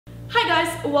Hi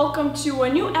guys, welcome to a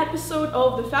new episode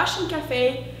of the Fashion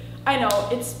Cafe. I know,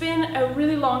 it's been a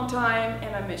really long time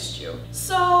and I missed you.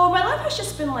 So my life has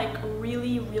just been like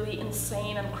really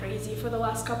insane and crazy for the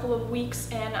last couple of weeks,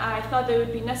 and I thought that it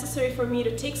would be necessary for me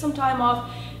to take some time off,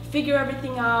 figure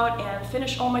everything out and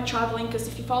finish all my traveling, because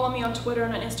if you follow me on Twitter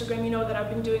and on Instagram, you know that I've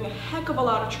been doing a heck of a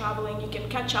lot of traveling. You can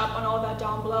catch up on all that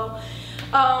down below.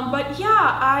 But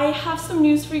yeah, I have some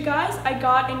news for you guys. I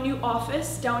got a new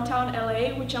office downtown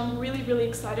LA, which I'm really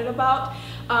excited about.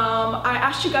 I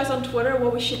asked you guys on Twitter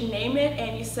what we should name it,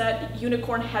 and you said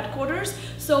Unicorn Headquarters.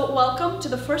 So welcome to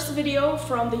the first video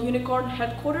from the Unicorn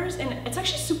Headquarters, and it's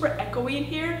actually super echoey in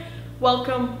here.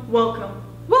 Welcome.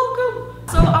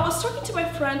 So I was talking to my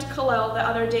friend Kalel the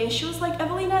other day, and she was like,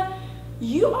 Evelina,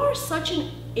 you are such an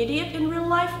idiot in real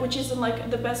life, which is in like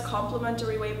the best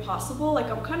complimentary way possible. Like,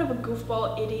 I'm kind of a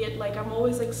goofball idiot. Like, I'm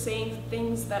always like saying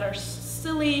things that are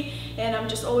silly and I'm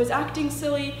just always acting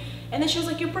silly. And then she was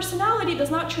like, your personality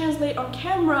does not translate on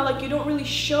camera. Like, you don't really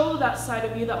show that side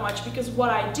of you that much, because what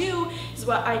I do is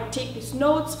I take these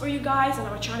notes for you guys and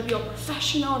I'm trying to be all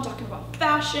professional and talking about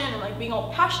fashion and like being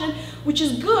all passionate, which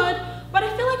is good. But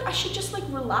I feel like I should just like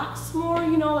relax more,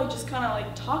 you know, like just kind of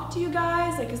like talk to you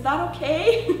guys. Like, is that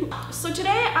okay? So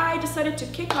today I decided to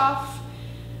kick off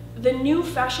the new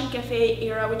Fashion Cafe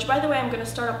era, which by the way, I'm going to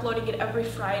start uploading it every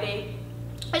Friday.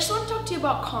 I just want to talk to you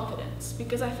about confidence,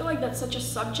 because I feel like that's such a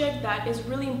subject that is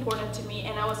really important to me.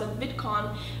 And I was at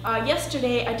VidCon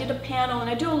yesterday. I did a panel, and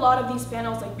I do a lot of these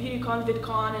panels like BeautyCon,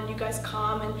 VidCon, and you guys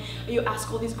come and you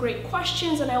ask all these great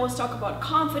questions, and I always talk about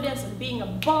confidence and being a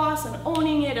boss and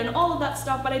owning it and all of that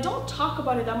stuff, but I don't talk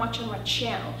about it that much on my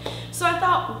channel. So I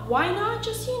thought, why not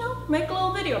just, you know, make a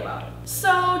little video about it.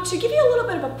 So to give you a little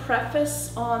bit of a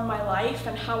preface on my life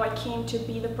and how I came to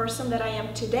be the person that I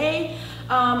am today,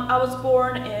 I was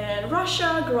born in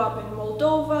Russia, grew up in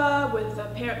Moldova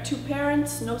with two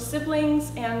parents, no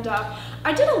siblings, and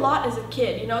I did a lot as a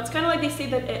kid. You know, it's kind of like they say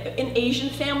that in Asian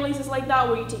families it's like that,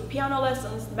 where you take piano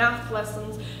lessons, math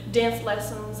lessons, dance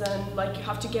lessons, and like you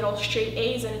have to get all straight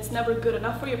A's and it's never good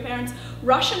enough for your parents.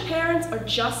 Russian parents are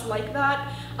just like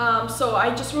that. So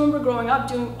I just remember growing up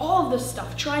doing all of this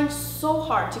stuff, trying so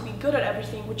hard to be good at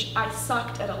everything, which I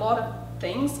sucked at a lot of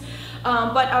things.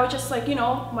 But I was just like, you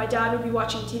know, my dad would be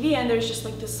watching TV and there's just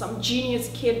like some genius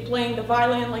kid playing the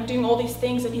violin, like doing all these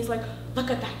things, and he's like, look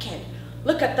at that kid,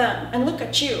 look at them, and look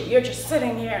at you, you're just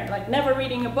sitting here like never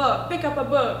reading a book, pick up a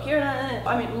book,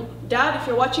 I mean, Dad, if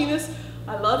you're watching this,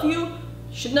 I love you.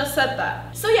 Shouldn't have said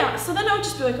that. So yeah, so then I would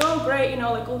just be like, oh great, you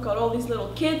know, like look at all these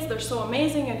little kids, they're so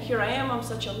amazing, and here I am, I'm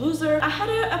such a loser. I had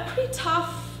a pretty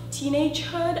tough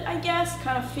teenagehood, I guess,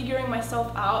 kind of figuring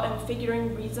myself out and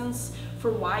figuring reasons for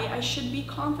why I should be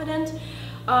confident.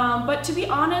 But to be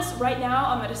honest, right now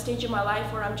I'm at a stage in my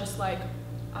life where I'm just like,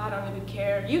 I don't even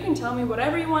care. You can tell me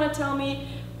whatever you want to tell me.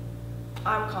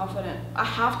 I'm confident. I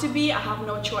have to be, I have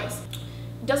no choice.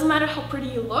 It doesn't matter how pretty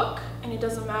you look, and it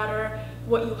doesn't matter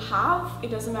what you have,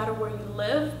 it doesn't matter where you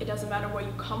live, it doesn't matter where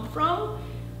you come from.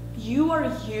 You are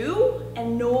you,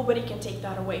 and nobody can take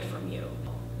that away from you.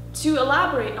 To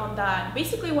elaborate on that,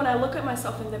 basically when I look at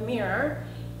myself in the mirror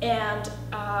and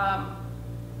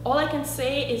all I can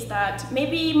say is that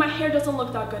maybe my hair doesn't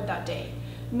look that good that day.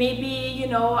 Maybe, you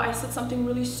know, I said something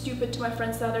really stupid to my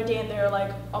friends the other day and they're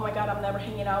like, oh my god, I'm never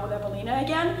hanging out with Evelina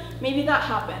again. Maybe that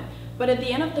happened. But at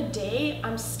the end of the day,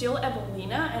 I'm still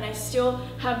Evelina, and I still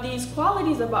have these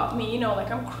qualities about me, you know, like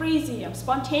I'm crazy, I'm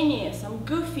spontaneous, I'm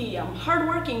goofy, I'm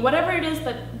hardworking, whatever it is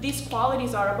that these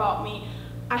qualities are about me,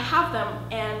 I have them,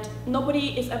 and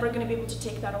nobody is ever going to be able to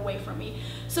take that away from me.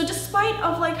 So despite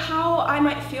of like how I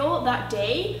might feel that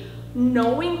day,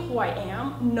 knowing who I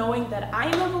am, knowing that I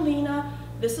am Evelina,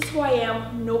 this is who I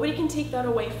am, nobody can take that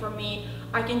away from me,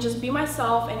 I can just be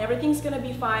myself and everything's gonna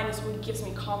be fine, is what gives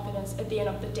me confidence at the end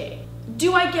of the day.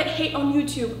 Do I get hate on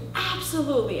YouTube?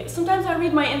 Absolutely. Sometimes I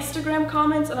read my Instagram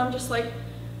comments and I'm just like,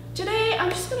 today I'm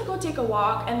just gonna go take a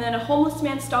walk, and then a homeless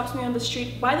man stops me on the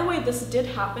street. By the way, this did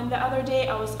happen the other day.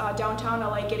 I was downtown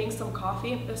LA getting some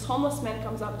coffee. This homeless man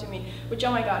comes up to me, which,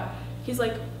 oh my god, he's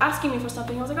like asking me for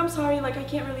something. I was like, I'm sorry, like I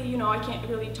can't really, you know, I can't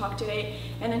really talk today.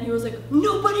 And then he was like,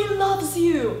 nobody loves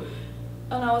you.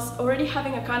 And I was already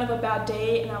having a kind of a bad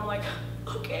day, and I'm like,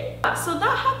 okay. So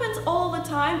that happens all the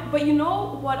time, but you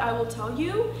know what I will tell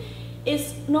you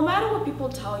is, no matter what people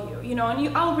tell you, you know,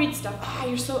 and I'll read stuff,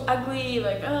 you're so ugly,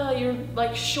 like, you're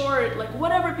like short, like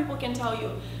whatever people can tell you.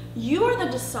 You are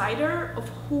the decider of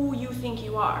who you think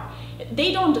you are.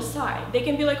 They don't decide. They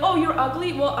can be like, oh, you're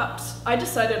ugly, well, I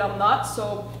decided I'm not,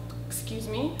 so excuse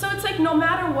me. So it's like, no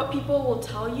matter what people will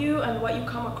tell you and what you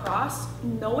come across,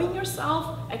 knowing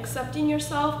yourself, accepting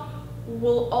yourself,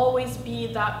 will always be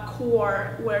that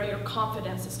core where your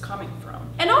confidence is coming from.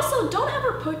 And also, don't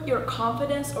ever put your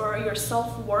confidence or your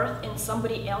self-worth in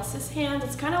somebody else's hands.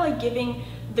 It's kind of like giving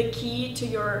the key to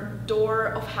your door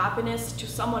of happiness to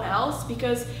someone else,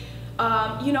 because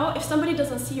you know, if somebody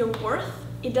doesn't see your worth,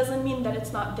 it doesn't mean that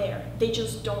it's not there. They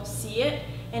just don't see it.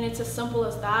 And it's as simple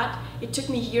as that. It took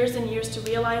me years and years to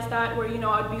realize that, where, you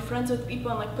know, I'd be friends with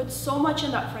people and like put so much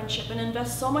in that friendship and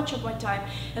invest so much of my time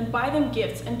and buy them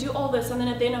gifts and do all this, and then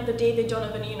at the end of the day they don't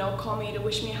even, you know, call me to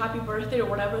wish me happy birthday or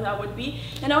whatever that would be,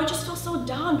 and I would just feel so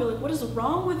down, be like, what is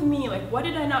wrong with me? Like, what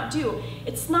did I not do?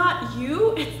 It's not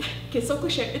you. It's okay, so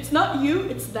cliche. It's not you,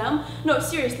 it's them. No,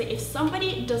 seriously, if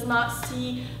somebody does not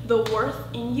see the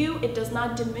worth in you, it does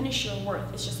not diminish your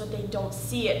worth. It's just that they don't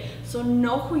see it. So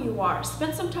know who you are.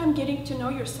 Spend some time getting to know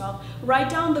yourself. Write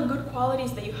down the good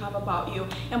qualities that you have about you.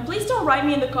 And please don't write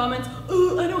me in the comments,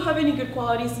 oh, I don't have any good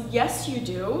qualities. Yes, you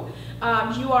do.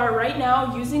 You are right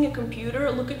now using a computer.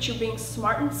 Look at you being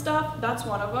smart and stuff. That's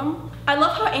one of them. I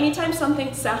love how anytime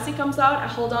something sassy comes out, I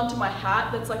hold on to my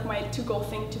hat. That's like my to-go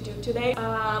thing to do today.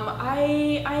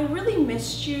 I really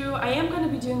missed you. I am going to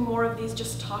be doing more of these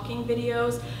just talking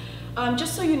videos.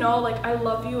 Just so you know, like, I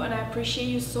love you and I appreciate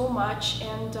you so much,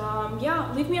 and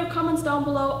yeah, leave me your comments down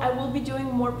below. I will be doing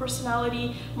more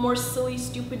personality, more silly,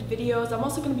 stupid videos. I'm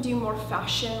also going to be doing more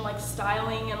fashion, like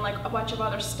styling and like a bunch of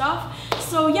other stuff.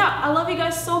 So yeah, I love you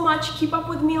guys so much. Keep up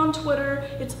with me on Twitter.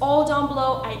 It's all down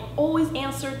below. I always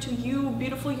answer to you,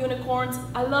 beautiful unicorns.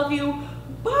 I love you.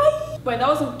 Bye! Wait, that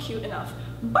wasn't cute enough.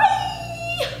 Bye!